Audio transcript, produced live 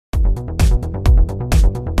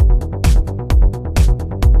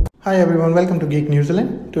Hi everyone, welcome to Geek New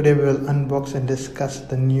Zealand. Today we will unbox and discuss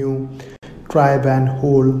the new Tri-Band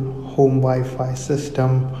whole home Wi-Fi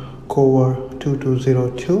system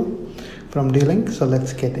COVR-C2202 from D-Link. So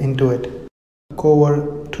let's get into it.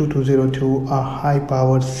 COVR-C2202 are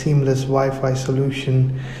high-powered seamless Wi-Fi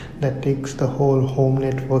solution that takes the whole home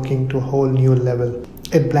networking to a whole new level.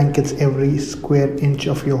 It blankets every square inch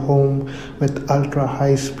of your home with ultra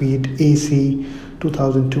high-speed AC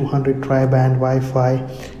 2200 Tri-Band Wi-Fi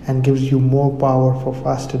and gives you more power for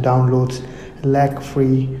faster downloads,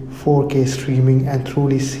 lag-free 4K streaming and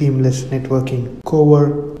truly seamless networking.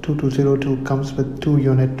 COVR-C2202 comes with 2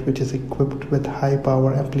 units which is equipped with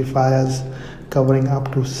high-power amplifiers covering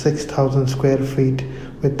up to 6,000 square feet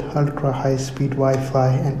with ultra high-speed Wi-Fi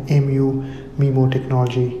and MU-MIMO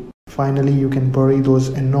technology. Finally, you can bury those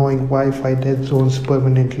annoying Wi-Fi dead zones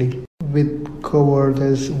permanently. With COVR,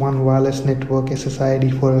 there's one wireless network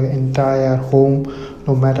SSID for your entire home,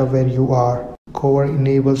 no matter where you are. COVR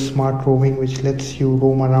enables smart roaming, which lets you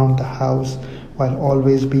roam around the house while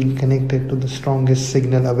always being connected to the strongest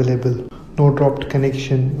signal available. No dropped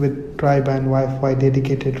connection. With Tri-Band Wi-Fi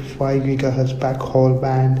dedicated 5 GHz backhaul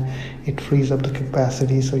band, it frees up the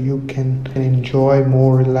capacity so you can enjoy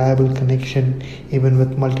more reliable connection even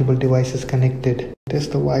with multiple devices connected.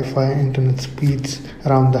 Test the Wi-Fi internet speeds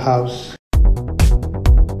around the house.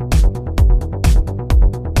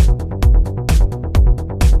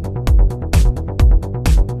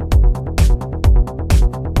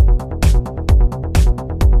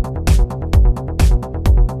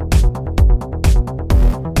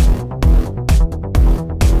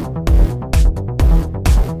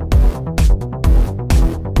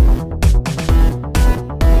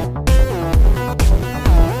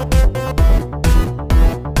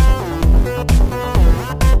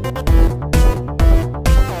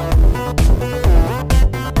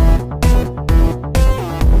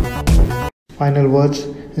 Final words,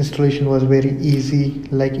 installation was very easy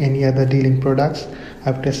like any other D-Link products.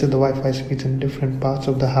 I've tested the Wi-Fi speeds in different parts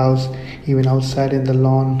of the house, even outside in the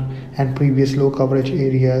lawn and previous low coverage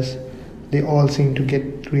areas. They all seem to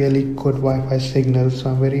get really good Wi-Fi signals,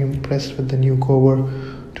 so I'm very impressed with the new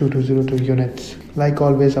COVR-C2202 units. Like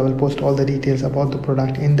always, I will post all the details about the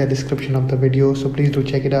product in the description of the video, so please do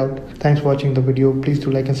check it out. Thanks for watching the video. Please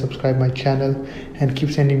do like and subscribe my channel and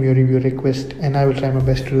keep sending me your review requests, and I will try my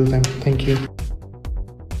best to do them. Thank you.